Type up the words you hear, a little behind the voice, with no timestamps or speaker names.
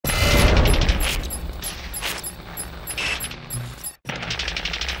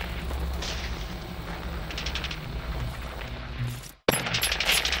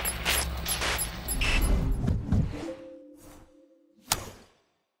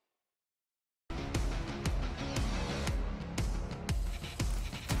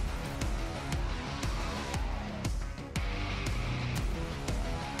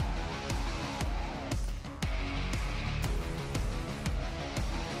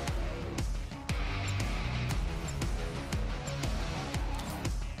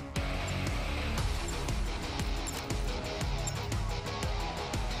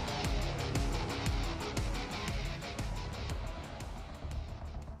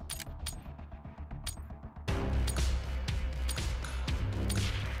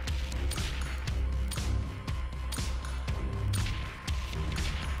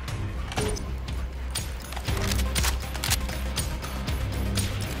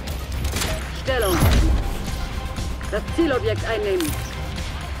Das Zielobjekt einnehmen.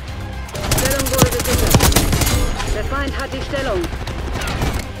 Stellung wurde gesichert. Der Feind hat die Stellung.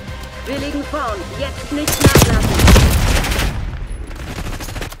 Wir liegen vorn. Jetzt nicht nachlassen.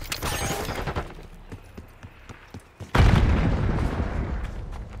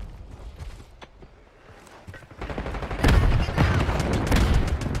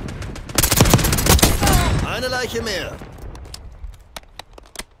 Eine Leiche mehr.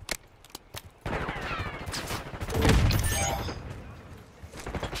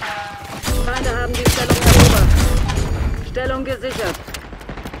 Feinde haben die Stellung erobert. Stellung gesichert.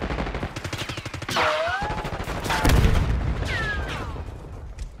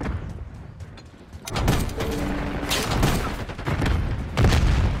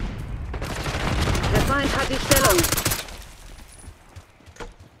 Der Feind hat die Stellung.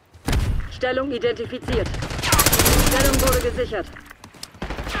 Stellung identifiziert. Stellung wurde gesichert.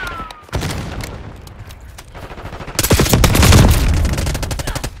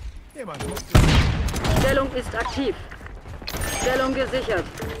 Stellung ist aktiv. Stellung gesichert.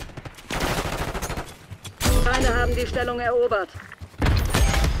 Feinde haben die Stellung erobert.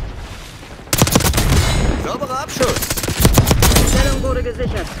 Sauberer Abschuss. Stellung wurde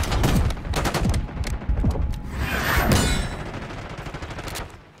gesichert.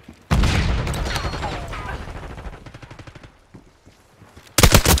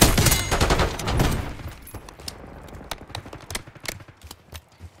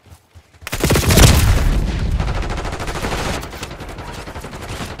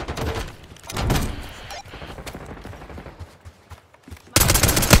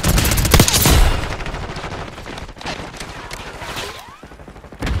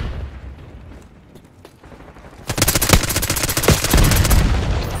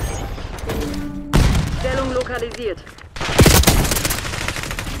 Stellung lokalisiert.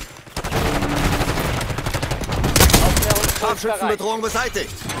 Scharfschützenbedrohung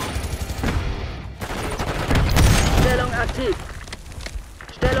beseitigt. Stellung aktiv.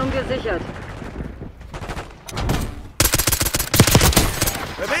 Stellung gesichert.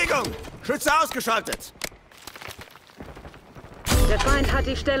 Bewegung! Schütze ausgeschaltet. Der Feind hat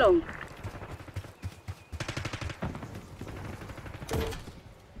die Stellung.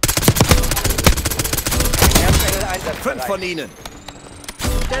 Erzengel einsatzbereit. 5 von ihnen.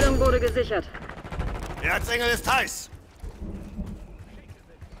 Stellung wurde gesichert. Der Erzengel ist heiß.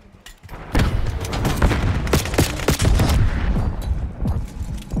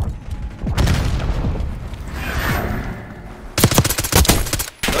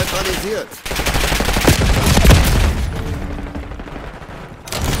 Neutralisiert.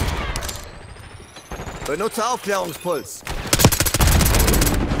 Benutze Aufklärungspuls.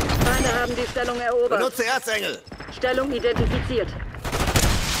 Feinde haben die Stellung erobert. Benutze Erzengel. Stellung identifiziert.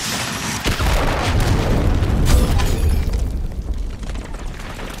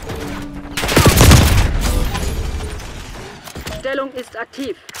 Stellung ist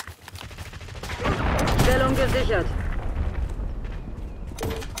aktiv. Stellung gesichert.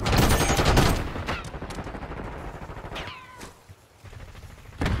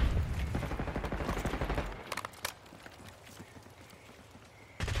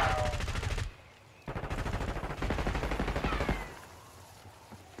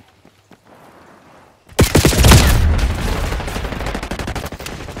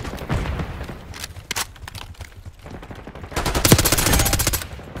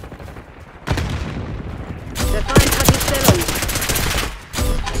 Der Feind hat die Stellung.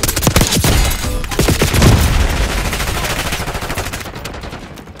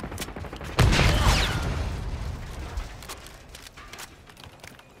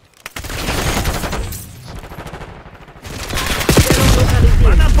 Stellung lokalisiert.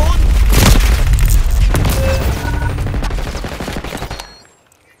 Mann am Boden!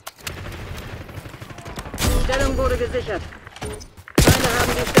 Stellung wurde gesichert. Feinde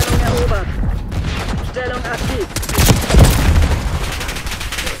haben die Stellung erobert. Stellung aktiv.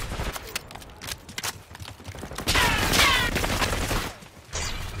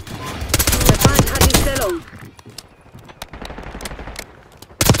 Der Feind hat die Stellung.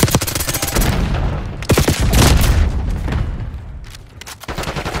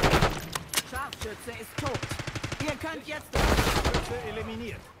 Scharfschütze ist tot. Ihr könnt jetzt... Scharfschütze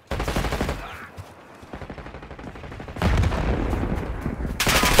eliminiert.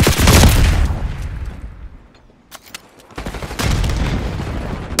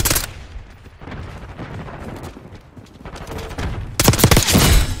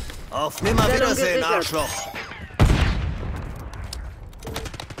 Auf Nimmerwiedersehen, gesichert. Arschloch!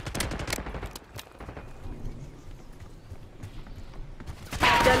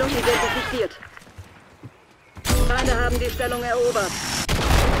 Stellung identifiziert. Feinde haben die Stellung erobert.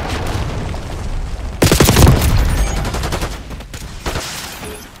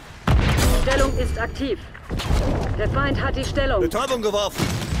 Stellung ist aktiv. Der Feind hat die Stellung. Betäubung geworfen.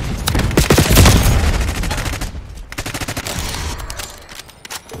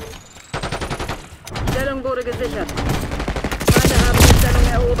 Stellung wurde gesichert. Feinde haben die Stellung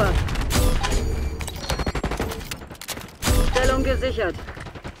erobert. Stellung gesichert.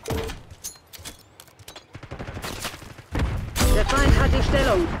 Der Feind hat die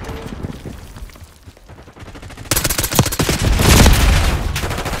Stellung.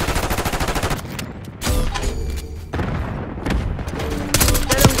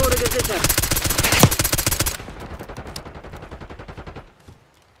 Stellung wurde gesichert.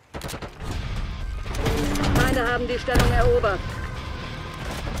 Feinde haben die Stellung erobert.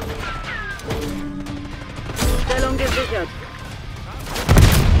 Stellung gesichert.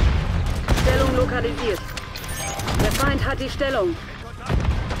 Stellung lokalisiert. Der Feind hat die Stellung.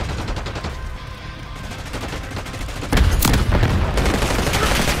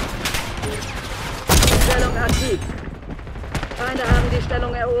 Stellung aktiv. Feinde haben die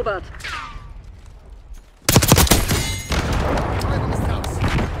Stellung erobert.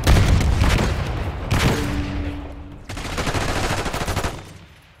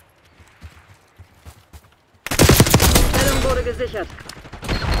 Stellung wurde gesichert.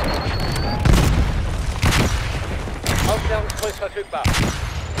 Aufklärungspuls verfügbar.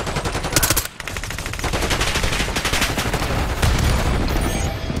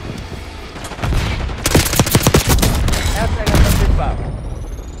 Erzengel verfügbar.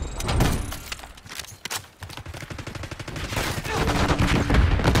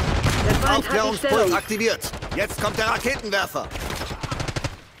 Der Feind hat die Aufklärungspuls Stellung. aktiviert. Jetzt kommt der Raketenwerfer.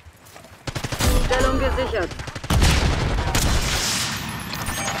 Stellung gesichert.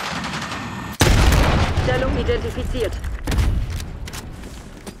 Stellung identifiziert.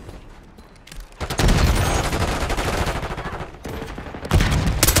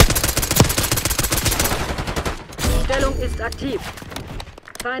 Stellung ist aktiv.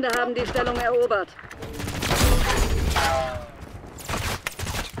 Feinde haben die Stellung erobert.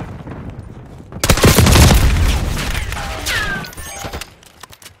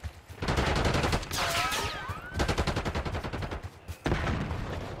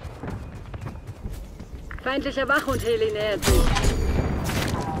 Feindlicher Wachhund-Heli nähert sich.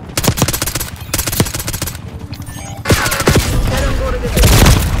 Stellung wurde gesichert.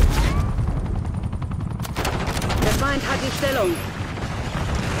 Der Feind hat die Stellung.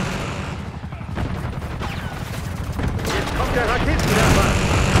 Jetzt kommt der Raketenwerfer.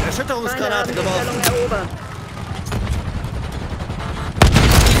 Feinde Erschütterungsgranate haben die geworfen. Stellung erobert.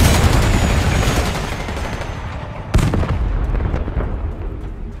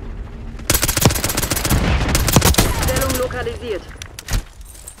 Stellung lokalisiert.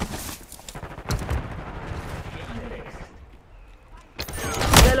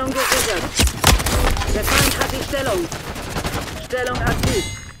 Stellung gesichert. Der Feind hat die Stellung. Stellung aktiv.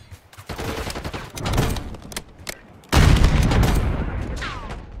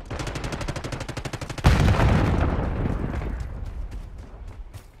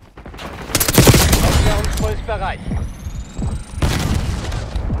 Aufklärungspuls bereit.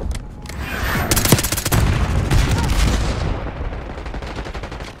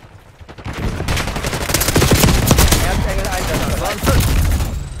 Erzengel einsatzbereit. Waren 5.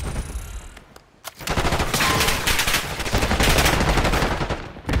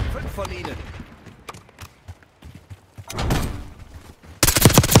 Von ihnen.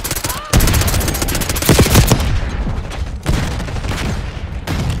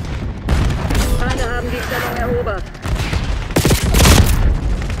 Feinde haben die Stellung erobert.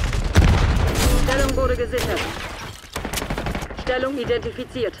 Stellung wurde gesichert. Stellung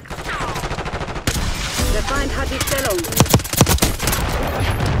identifiziert. Der Feind hat die Stellung.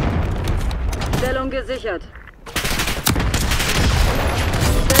 Stellung gesichert.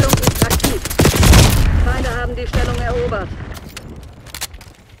 Stellung ist aktiv. Feinde haben die Stellung erobert.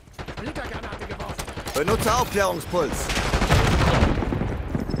 Blinkergranate geworfen. Benutze Aufklärungspuls.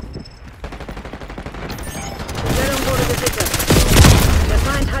 Stellung wurde gesichert. Der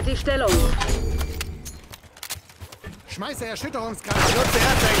Feind hat die Stellung. Schmeiße Erschütterungsgranate. Benutze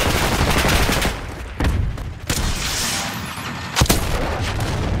Erzengel.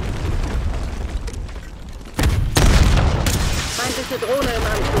 Feindliche Drohne im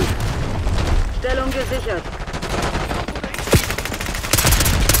Anflug. Stellung gesichert.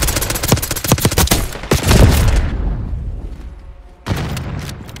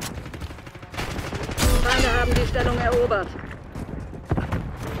 Feinde haben die Stellung erobert.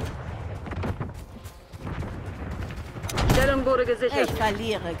 Stellung wurde gesichert. Ich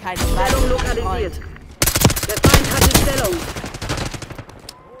verliere keine Stellung lokalisiert. Der Feind hat die Stellung.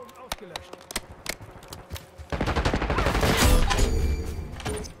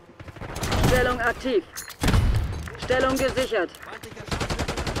 Stellung aktiv. Stellung gesichert.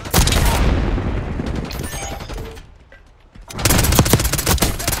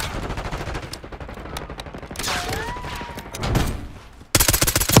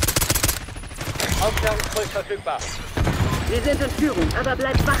 Aufklärungspuls verfügbar. Wir sind in Führung, aber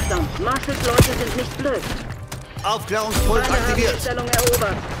bleibt wachsam. Marshalls Leute sind nicht blöd. Aufklärungspuls Feinde haben die aktiviert. Stellung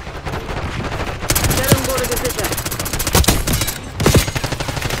erobert. Stellung wurde gesichert.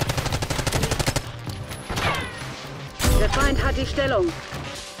 Der Feind hat die Stellung.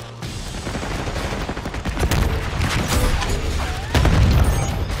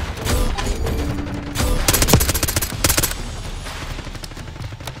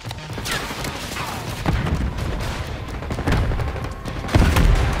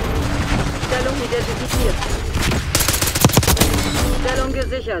 Stellung identifiziert. Stellung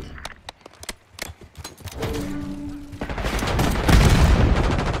gesichert.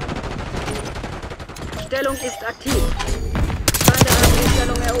 Stellung ist aktiv. Feinde haben die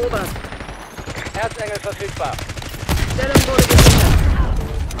Stellung erobert. Erzengel verfügbar. Stellung wurde gesichert.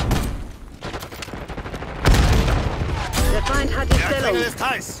 Der Feind hat die Der Stellung. Erzengel ist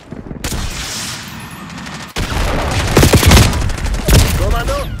heiß.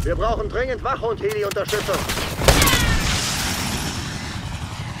 Kommando, wir brauchen dringend Wache und Heli-Unterstützung.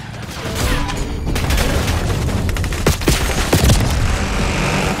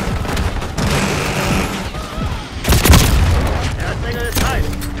 Erzengel ist heiß.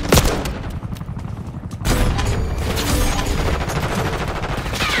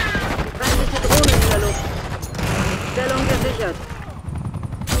 Feindliche Drohnen in der Luft. Stellung gesichert.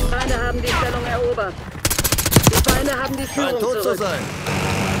 Feinde haben die Stellung erobert. Die Feinde haben die Scheint Führung tot zu zurück. sein.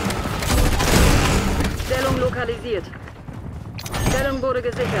 Stellung lokalisiert. Stellung wurde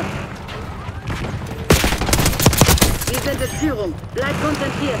gesichert. Sie sind in Führung. Bleibt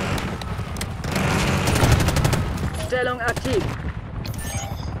konzentriert. Stellung aktiv.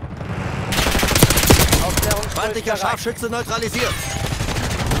 Aufklärungspuls Feindlicher erreicht. Scharfschütze neutralisiert.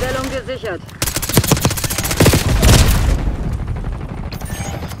 Stellung gesichert.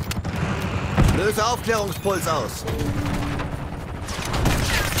 Löse Aufklärungspuls aus.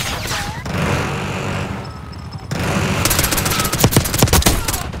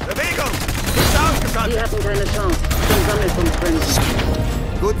 Bewegung! Ist ausgeschaltet! Sie hatten keine Chance. Zum Sammelpunkt Crimson.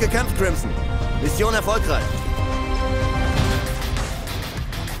 Gut gekämpft, Crimson. Mission erfolgreich.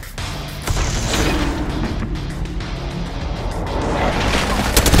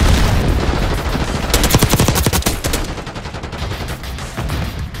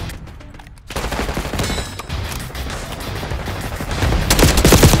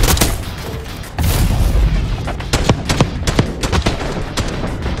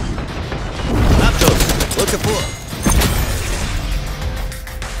 Abschuss! Rücke vor!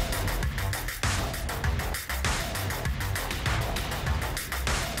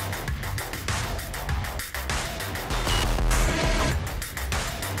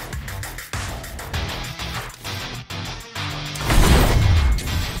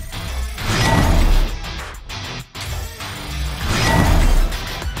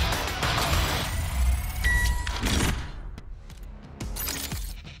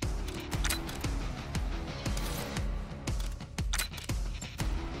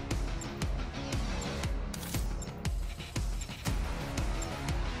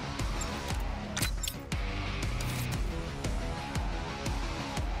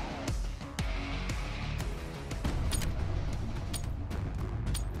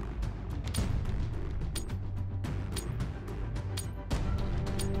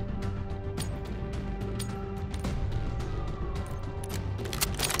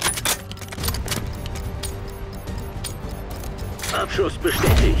 Abschuss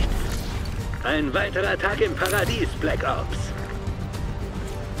bestätigt. Ein weiterer Tag im Paradies, Black Ops.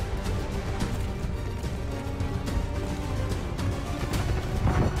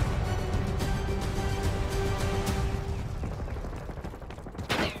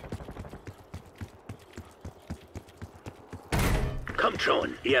 Kommt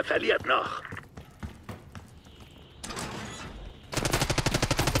schon, ihr verliert noch.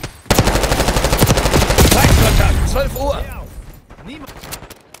 Feindkontakt, 12 Uhr.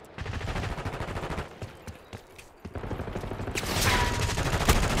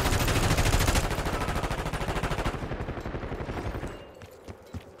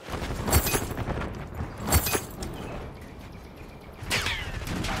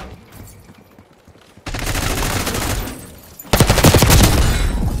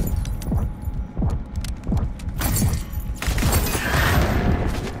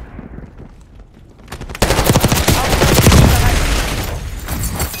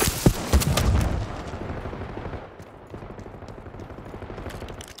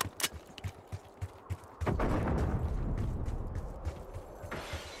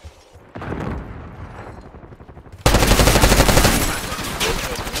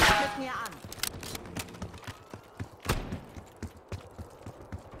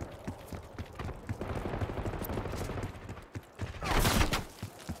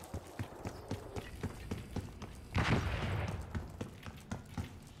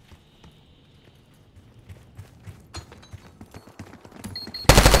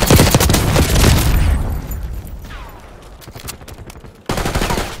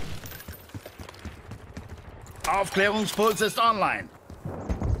 Aufklärungspuls ist online.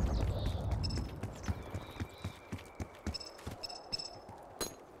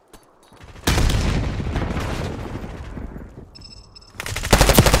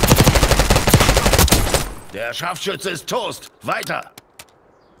 Der Scharfschütze ist Toast. Weiter!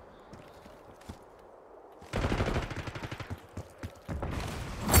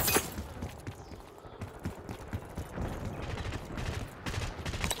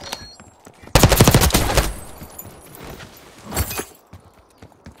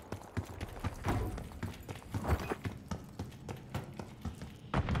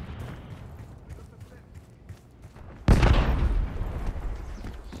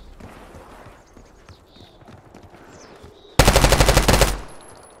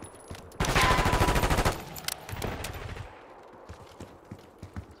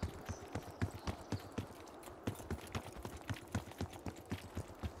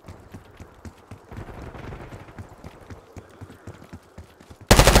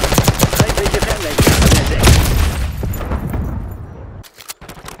 Feindliche Fernlenkladung entdeckt.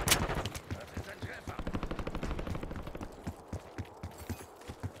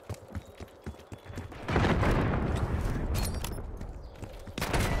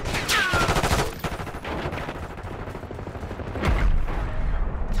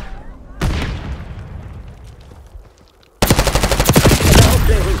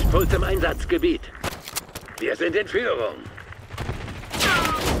 Aufklärungspuls im Einsatzgebiet. Wir sind in Führung.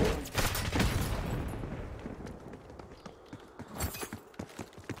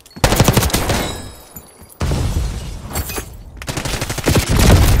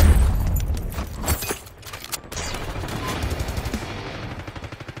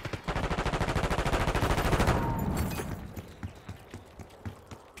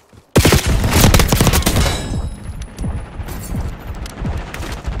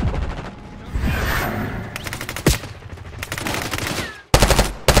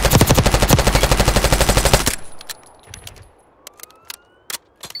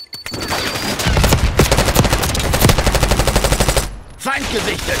 Feind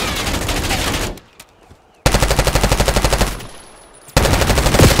gesichtet!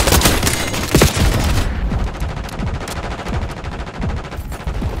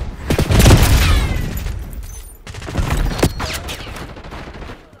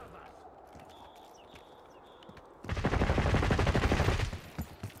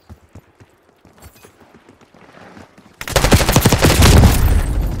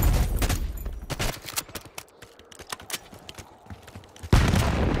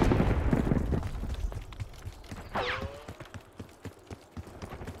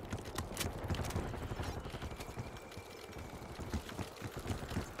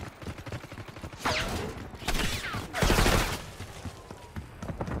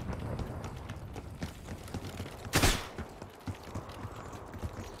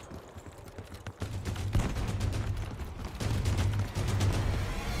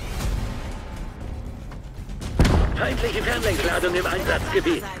 Feindliche Fernlenkladung im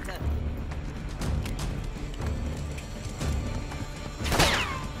Einsatzgebiet.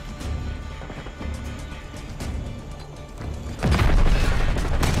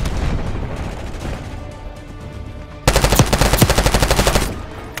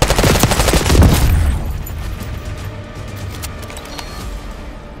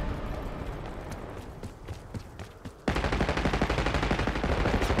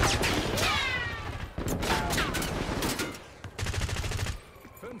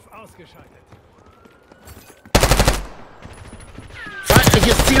 Ausgeschaltet.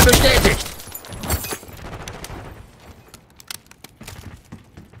 Feindliches Ziel bestätigt.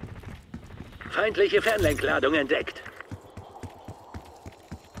 Feindliche Fernlenkladung entdeckt.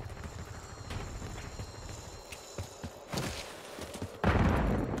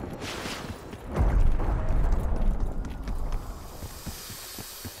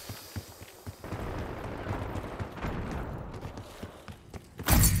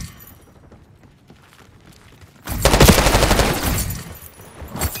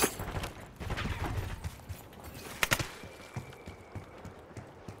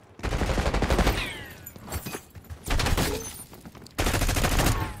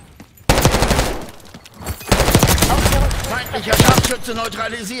 Feindlicher Scharfschütze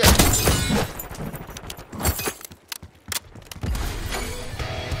neutralisiert.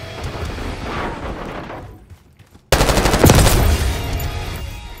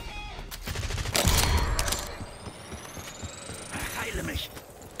 Heile mich.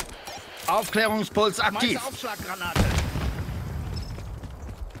 Aufklärungspuls aktiv. Aufschlaggranate.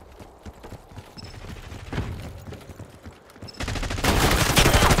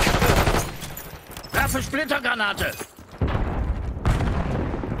 Scharfe Splittergranate.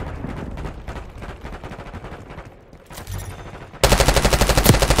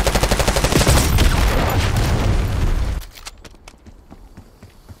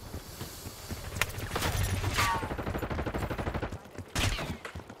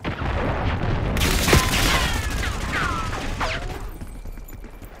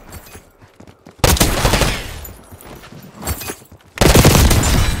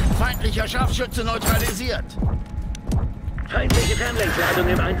 Feindlicher Scharfschütze neutralisiert. Feindliche Fernlenkladung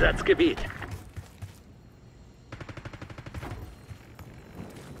im Einsatzgebiet.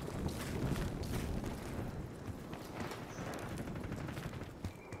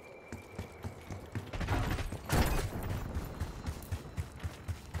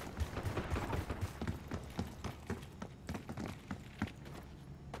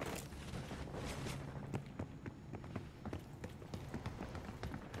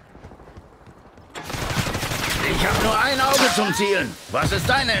 Ich habe nur ein Auge zum Zielen. Was ist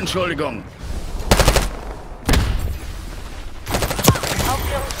deine Entschuldigung?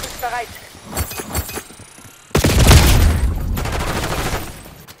 Aufklärungsfrist bereit.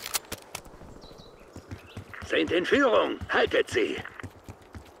 Sind in Führung. Haltet sie.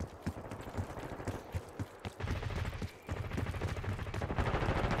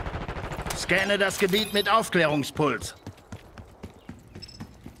 Scanne das Gebiet mit Aufklärungspuls.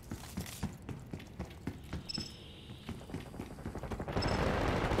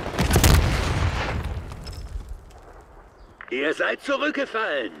 Ihr seid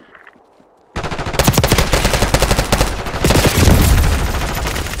zurückgefallen.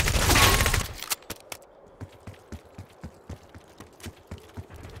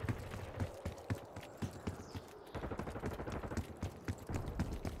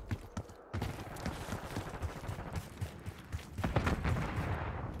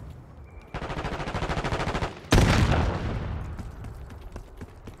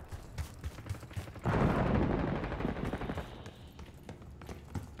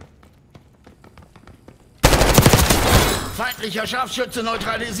 Feindlicher Scharfschütze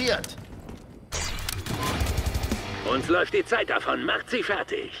neutralisiert. Uns läuft die Zeit davon. Macht sie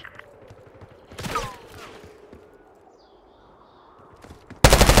fertig.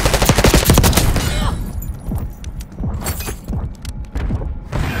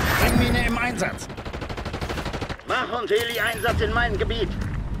 Sprengmine im Einsatz. Mach- und Heli-Einsatz in meinem Gebiet.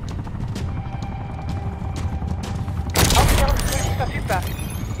 Aufklärungsfrist verfügbar.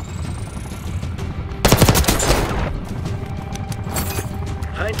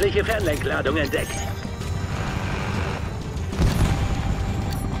 Feindliche Fernlenkladung entdeckt.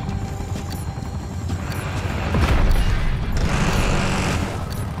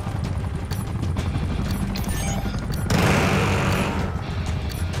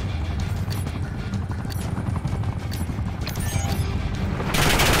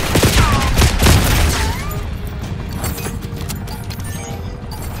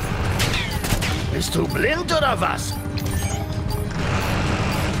 Bist du blind oder was?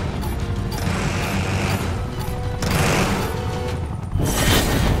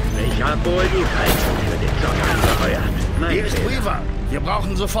 Ich hab wohl die Zeit für den Job angeheuert. Mein Hier ist Fehler. Weaver. Wir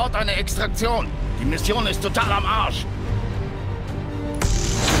brauchen sofort eine Extraktion. Die Mission ist total am Arsch.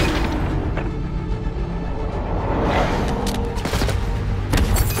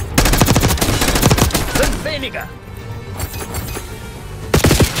 Fünf weniger.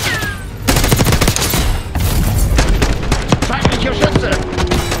 Feindlicher Schütze.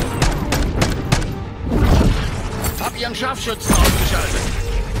 Hab ihren Scharfschützen ausgeschaltet.